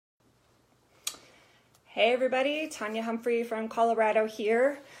Hey everybody, Tanya Humphrey from Colorado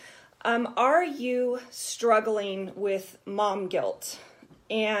here. Are you struggling with mom guilt?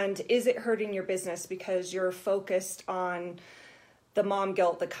 And is it hurting your business because you're focused on the mom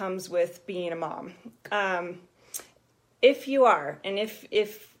guilt that comes with being a mom? If you are, and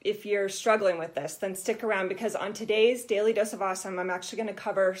if you're struggling with this, then stick around because on today's Daily Dose of Awesome, I'm actually going to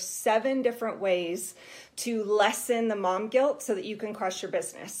cover 7 different ways to lessen the mom guilt so that you can crush your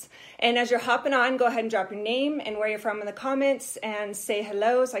business. And as you're hopping on, go ahead and drop your name and where you're from in the comments and say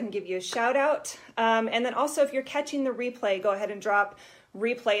hello so I can give you a shout out. And then also if you're catching the replay, go ahead and drop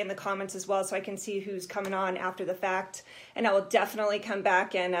replay in the comments as well so I can see who's coming on after the fact. And I will definitely come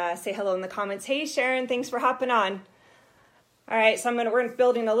back and say hello in the comments. Hey Sharon, thanks for hopping on. All right, so we're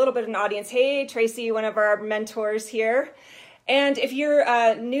building a little bit of an audience. Hey, Tracy, one of our mentors here. And if you're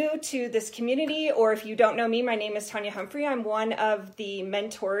new to this community or if you don't know me, my name is Tanya Humphrey. I'm one of the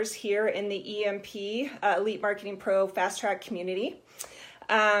mentors here in the EMP, Elite Marketing Pro Fast Track community.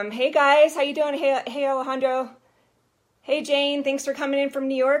 Hey guys, how you doing? Hey Alejandro. Hey Jane, thanks for coming in from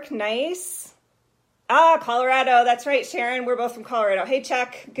New York. Nice. Colorado, that's right, Sharon. We're both from Colorado. Hey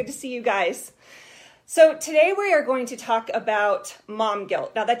Chuck, good to see you guys. So today we are going to talk about mom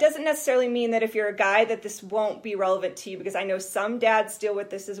guilt. Now that doesn't necessarily mean that if you're a guy that this won't be relevant to you because I know some dads deal with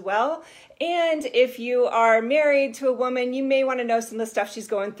this as well. And if you are married to a woman, you may want to know some of the stuff she's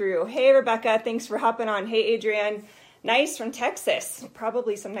going through. Hey Rebecca, thanks for hopping on. Hey Adrienne, nice from Texas.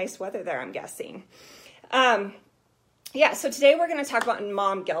 Probably some nice weather there, I'm guessing. So today we're going to talk about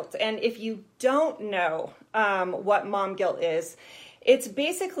mom guilt. And if you don't know what mom guilt is, it's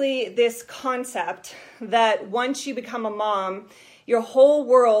basically this concept that once you become a mom, your whole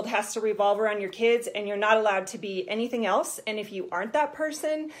world has to revolve around your kids and you're not allowed to be anything else. And if you aren't that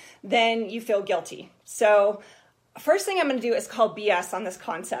person, then you feel guilty. So first thing I'm going to do is call BS on this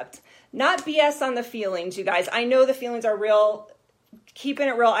concept. Not BS on the feelings, you guys. I know the feelings are real. Keeping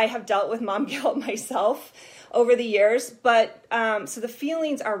it real, I have dealt with mom guilt myself over the years, but so the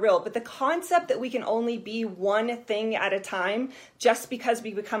feelings are real, but the concept that we can only be one thing at a time just because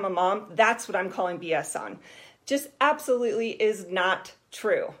we become a mom, that's what I'm calling BS on. Just absolutely is not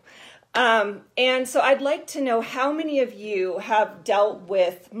true. And so I'd like to know how many of you have dealt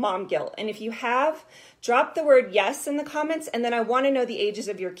with mom guilt. And if you have, drop the word yes in the comments. And then I want to know the ages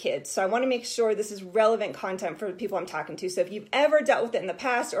of your kids. So I want to make sure this is relevant content for the people I'm talking to. So if you've ever dealt with it in the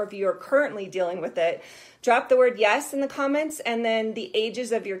past, or if you're currently dealing with it, drop the word yes in the comments and then the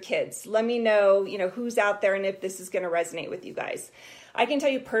ages of your kids. Let me know, who's out there and if this is going to resonate with you guys. I can tell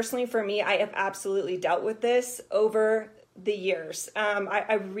you personally, for me, I have absolutely dealt with this over the years.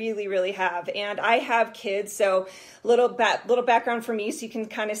 I really, really have. And I have kids. So little background for me so you can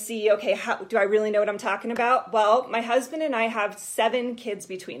kind of see, okay, how do I really know what I'm talking about? Well, my husband and I have 7 kids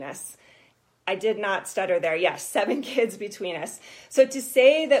between us. I did not stutter there. Yes, 7 kids between us. So to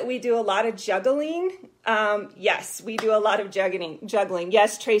say that we do a lot of juggling, yes, we do a lot of juggling.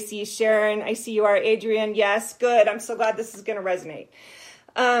 Yes, Tracy, Sharon, I see you are. Adrienne, yes, good. I'm so glad this is going to resonate.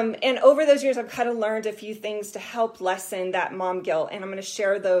 And over those years, I've kind of learned a few things to help lessen that mom guilt, and I'm going to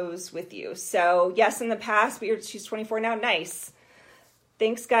share those with you. So yes, in the past, but she's 24 now. Nice.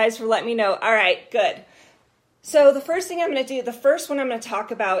 Thanks, guys, for letting me know. All right, good. So the first thing I'm going to do, the first one I'm going to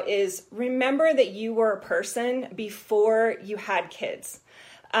talk about is remember that you were a person before you had kids.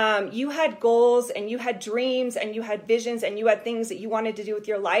 You had goals and you had dreams and you had visions and you had things that you wanted to do with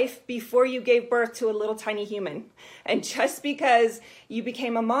your life before you gave birth to a little tiny human. And just because you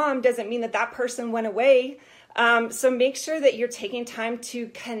became a mom doesn't mean that that person went away. So make sure that you're taking time to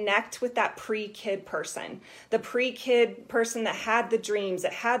connect with that pre-kid person, the pre-kid person that had the dreams,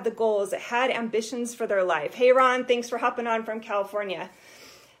 that had the goals, that had ambitions for their life. Hey, Ron, thanks for hopping on from California.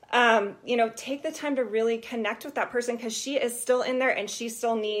 Take the time to really connect with that person because she is still in there and she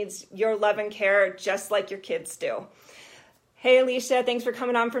still needs your love and care just like your kids do. Hey, Alicia, thanks for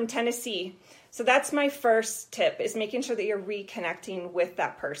coming on from Tennessee. So that's my first tip is making sure that you're reconnecting with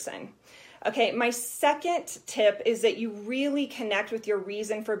that person. Okay, my second tip is that you really connect with your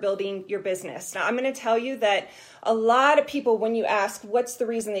reason for building your business. Now, I'm going to tell you that a lot of people, when you ask, what's the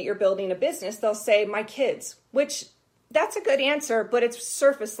reason that you're building a business, they'll say, my kids, which that's a good answer, but it's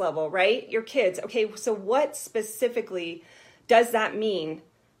surface level, right? Your kids. Okay, so what specifically does that mean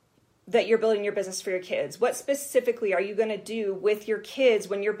that you're building your business for your kids? What specifically are you going to do with your kids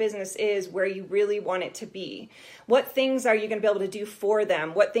when your business is where you really want it to be? What things are you going to be able to do for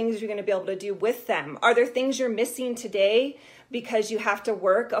them? What things are you going to be able to do with them? Are there things you're missing today because you have to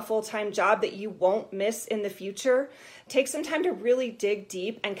work a full-time job that you won't miss in the future? Take some time to really dig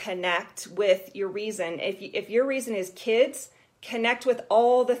deep and connect with your reason. If your reason is kids, Connect with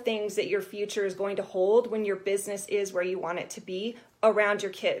all the things that your future is going to hold when your business is where you want it to be around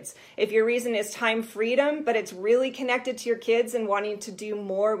your kids. If your reason is time freedom, but it's really connected to your kids and wanting to do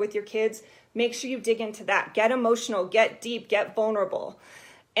more with your kids, make sure you dig into that. Get emotional, get deep, get vulnerable,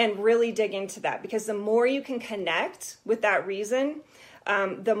 and really dig into that. Because the more you can connect with that reason,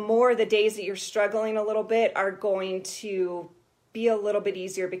 the more the days that you're struggling a little bit are going to be a little bit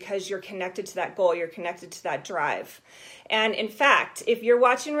easier because you're connected to that goal, you're connected to that drive. And in fact, if you're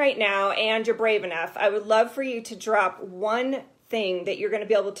watching right now and you're brave enough, I would love for you to drop one thing that you're going to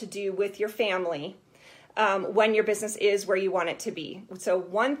be able to do with your family when your business is where you want it to be. So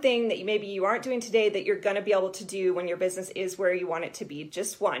one thing that maybe you aren't doing today that you're going to be able to do when your business is where you want it to be.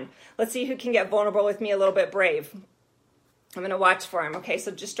 Just one. Let's see who can get vulnerable with me, a little bit brave. I'm going to watch for him. Okay, so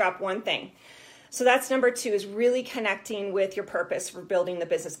just drop one thing. So that's number 2, is really connecting with your purpose for building the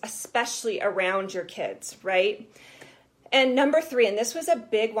business, especially around your kids, right? And number 3, and this was a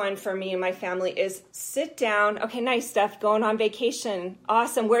big one for me and my family, is sit down. Okay, nice, Steph, going on vacation.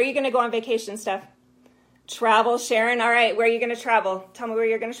 Awesome. Where are you going to go on vacation, Steph? Travel, Sharon. All right, where are you going to travel? Tell me where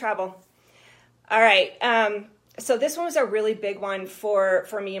you're going to travel. All right. So this one was a really big one for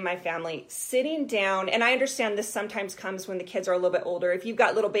me and my family. Sitting down, and I understand this sometimes comes when the kids are a little bit older. If you've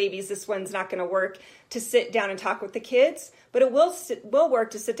got little babies, this one's not going to work to sit down and talk with the kids, but it will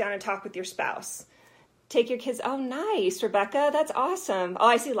work to sit down and talk with your spouse. Take your kids. Oh, nice, Rebecca. That's awesome. Oh,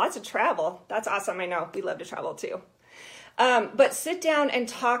 I see lots of travel. That's awesome. I know. We love to travel too. But sit down and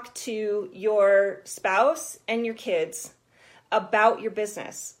talk to your spouse and your kids about your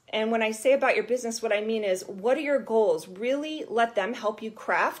business. And when I say about your business, what I mean is, what are your goals? Really let them help you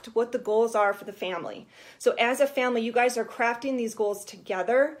craft what the goals are for the family. So as a family, you guys are crafting these goals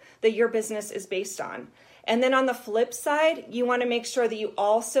together that your business is based on. And then on the flip side, you want to make sure that you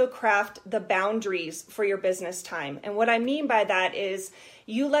also craft the boundaries for your business time. And what I mean by that is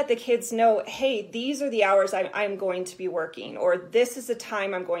you let the kids know, hey, these are the hours I'm going to be working, or this is the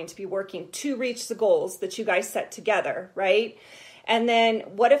time I'm going to be working to reach the goals that you guys set together, right? And then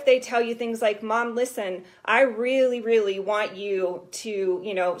what if they tell you things like, Mom, listen, I really, really want you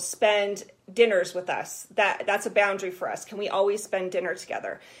to, spend dinners with us. That's a boundary for us. Can we always spend dinner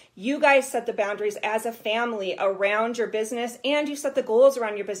together? You guys set the boundaries as a family around your business, and you set the goals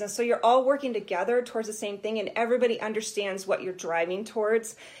around your business. So you're all working together towards the same thing, and everybody understands what you're driving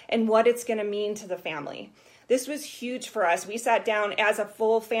towards and what it's going to mean to the family. This was huge for us. We sat down as a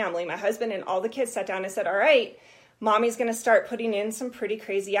full family. My husband and all the kids sat down and said, all right, Mommy's going to start putting in some pretty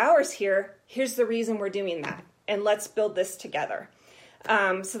crazy hours here. Here's the reason we're doing that. And let's build this together.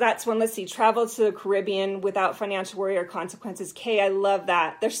 So that's one. Let's see. Travel to the Caribbean without financial worry or consequences. Kay, I love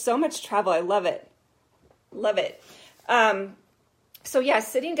that. There's so much travel. I love it. Love it. So yeah,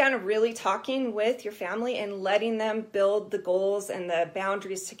 sitting down and really talking with your family and letting them build the goals and the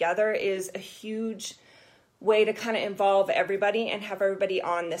boundaries together is a huge way to kind of involve everybody and have everybody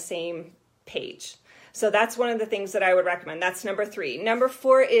on the same page. So that's one of the things that I would recommend. That's number 3. Number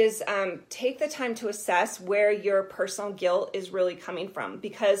 4 is take the time to assess where your personal guilt is really coming from,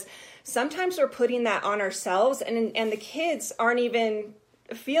 because sometimes we're putting that on ourselves and the kids aren't even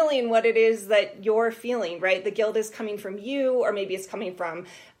feeling what it is that you're feeling, right? The guilt is coming from you, or maybe it's coming from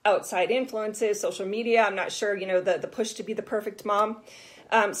outside influences, social media. I'm not sure, the push to be the perfect mom.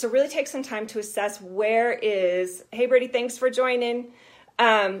 So really take some time to assess hey, Brady, thanks for joining.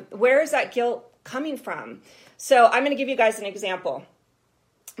 Where is that guilt coming from? So I'm going to give you guys an example.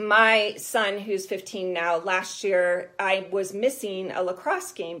 My son, who's 15 now, last year I was missing a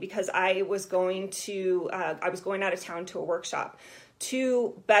lacrosse game because I was going out of town to a workshop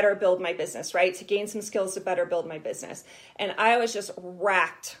to better build my business, right? To gain some skills to better build my business. And I was just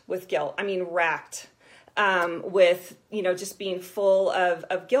racked with guilt. I mean, racked with, just being full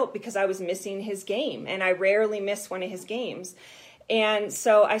of guilt because I was missing his game, and I rarely miss one of his games. And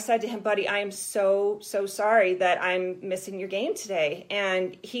so I said to him, buddy, I am so, so sorry that I'm missing your game today.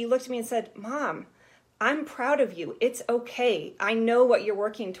 And he looked at me and said, Mom, I'm proud of you. It's okay. I know what you're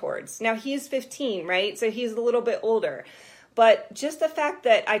working towards. Now he's 15, right? So he's a little bit older. But just the fact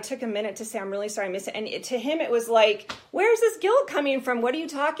that I took a minute to say, I'm really sorry I missed it. And to him, it was like, where's this guilt coming from? What are you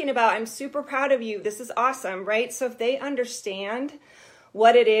talking about? I'm super proud of you. This is awesome, right? So if they understand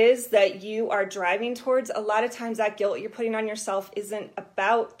what it is that you are driving towards, a lot of times that guilt you're putting on yourself isn't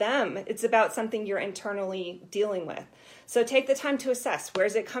about them. It's about something you're internally dealing with. So take the time to assess, where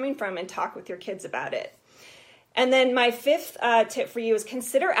is it coming from, and talk with your kids about it. And then my 5th tip for you is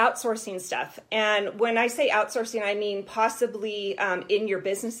consider outsourcing stuff. And when I say outsourcing, I mean possibly in your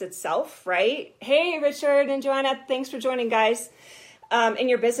business itself, right? Hey, Richard and Joanna, thanks for joining, guys. in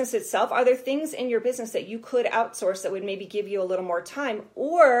your business itself? Are there things in your business that you could outsource that would maybe give you a little more time?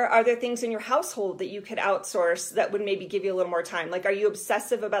 Or are there things in your household that you could outsource that would maybe give you a little more time? Like, are you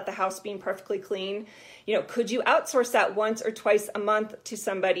obsessive about the house being perfectly clean? Could you outsource that once or twice a month to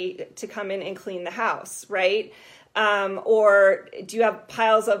somebody to come in and clean the house, right? Or do you have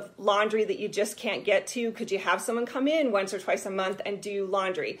piles of laundry that you just can't get to? Could you have someone come in once or twice a month and do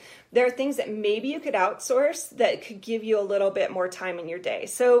laundry? There are things that maybe you could outsource that could give you a little bit more time in your day.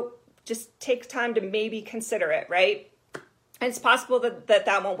 So just take time to maybe consider it, right? And it's possible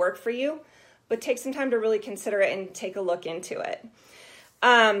that won't work for you, but take some time to really consider it and take a look into it.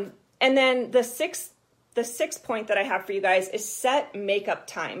 And then the sixth point that I have for you guys is set makeup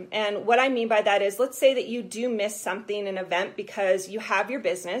time. And what I mean by that is, let's say that you do miss something, an event, because you have your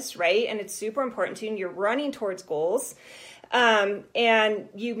business, right? And it's super important to you and you're running towards goals. And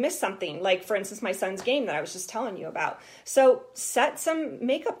you miss something, like for instance, my son's game that I was just telling you about. So set some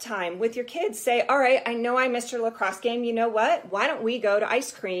makeup time with your kids. Say, all right, I know I missed your lacrosse game. You know what? Why don't we go to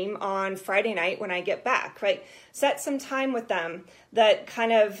ice cream on Friday night when I get back, right? Set some time with them that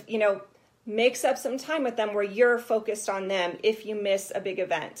kind of, makes up some time with them where you're focused on them if you miss a big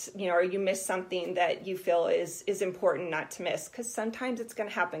event, or you miss something that you feel is important not to miss, because sometimes it's going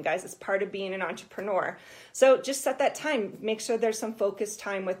to happen, guys. It's part of being an entrepreneur. So just set that time. Make sure there's some focused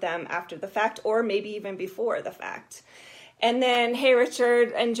time with them after the fact, or maybe even before the fact. And then, hey,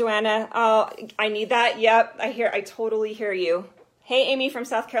 Richard and Joanna, I need that. Yep, I totally hear you. Hey, Amy from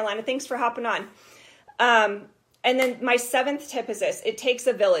South Carolina, thanks for hopping on. And then my seventh tip is this: it takes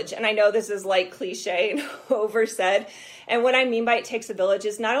a village. And I know this is like cliche and oversaid. And what I mean by it takes a village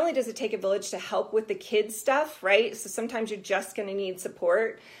is not only does it take a village to help with the kids stuff, right? So sometimes you're just going to need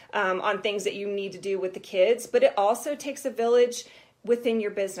support on things that you need to do with the kids, but it also takes a village within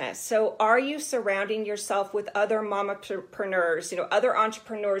your business. So are you surrounding yourself with other mompreneurs, other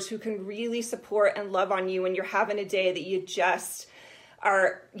entrepreneurs who can really support and love on you when you're having a day that you just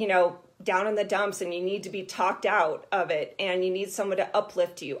are, down in the dumps and you need to be talked out of it and you need someone to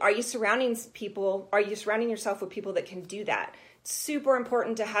uplift you? Are you surrounding yourself with people that can do that? It's super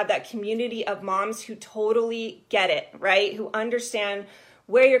important to have that community of moms who totally get it, right? Who understand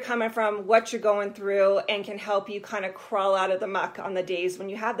where you're coming from, what you're going through, and can help you kind of crawl out of the muck on the days when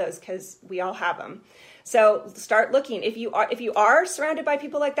you have those, because we all have them. So start looking. If you are surrounded by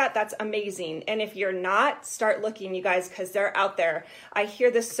people like that, that's amazing. And if you're not, start looking, you guys, because they're out there. I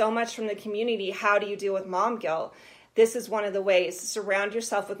hear this so much from the community. How do you deal with mom guilt? This is one of the ways. Surround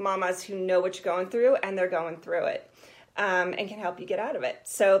yourself with mamas who know what you're going through and they're going through it, and can help you get out of it.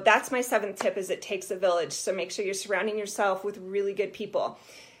 So that's my seventh tip: is it takes a village. So make sure you're surrounding yourself with really good people.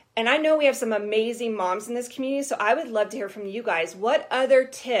 And I know we have some amazing moms in this community, so I would love to hear from you guys. What other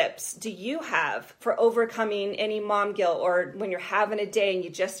tips do you have for overcoming any mom guilt, or when you're having a day and you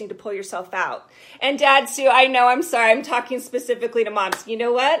just need to pull yourself out? And dads too, I know, I'm sorry, I'm talking specifically to moms. You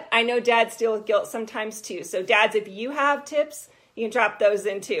know what? I know dads deal with guilt sometimes too. So dads, if you have tips, you can drop those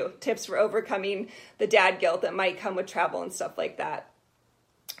in too. Tips for overcoming the dad guilt that might come with travel and stuff like that.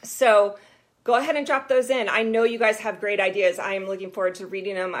 So go ahead and drop those in. I know you guys have great ideas. I am looking forward to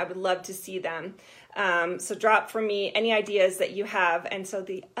reading them. I would love to see them. So drop for me any ideas that you have. And so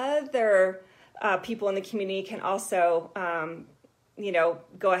the other people in the community can also,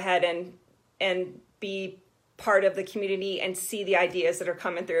 go ahead and be part of the community and see the ideas that are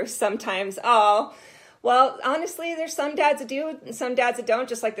coming through. Sometimes, well, honestly, there's some dads that do and some dads that don't,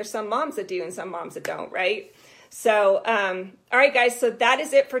 just like there's some moms that do and some moms that don't, right? So, all right, guys, so that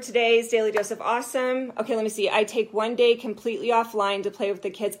is it for today's Daily Dose of Awesome. Okay, let me see. I take one day completely offline to play with the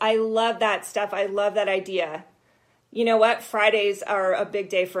kids. I love that stuff. I love that idea. You know what? Fridays are a big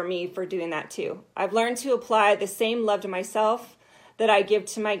day for me for doing that too. I've learned to apply the same love to myself that I give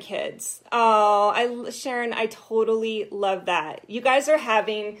to my kids. Sharon, I totally love that. You guys are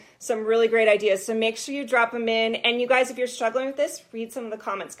having some really great ideas, so make sure you drop them in. And you guys, if you're struggling with this, read some of the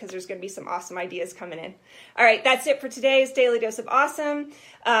comments, because there's going to be some awesome ideas coming in. All right, that's it for today's Daily Dose of Awesome.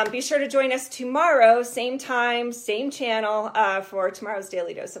 Be sure to join us tomorrow, same time, same channel, for tomorrow's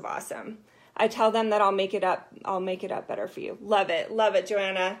Daily Dose of Awesome. I tell them that I'll make it up better for you. Love it,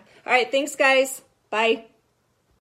 Joanna. All right, thanks, guys. Bye.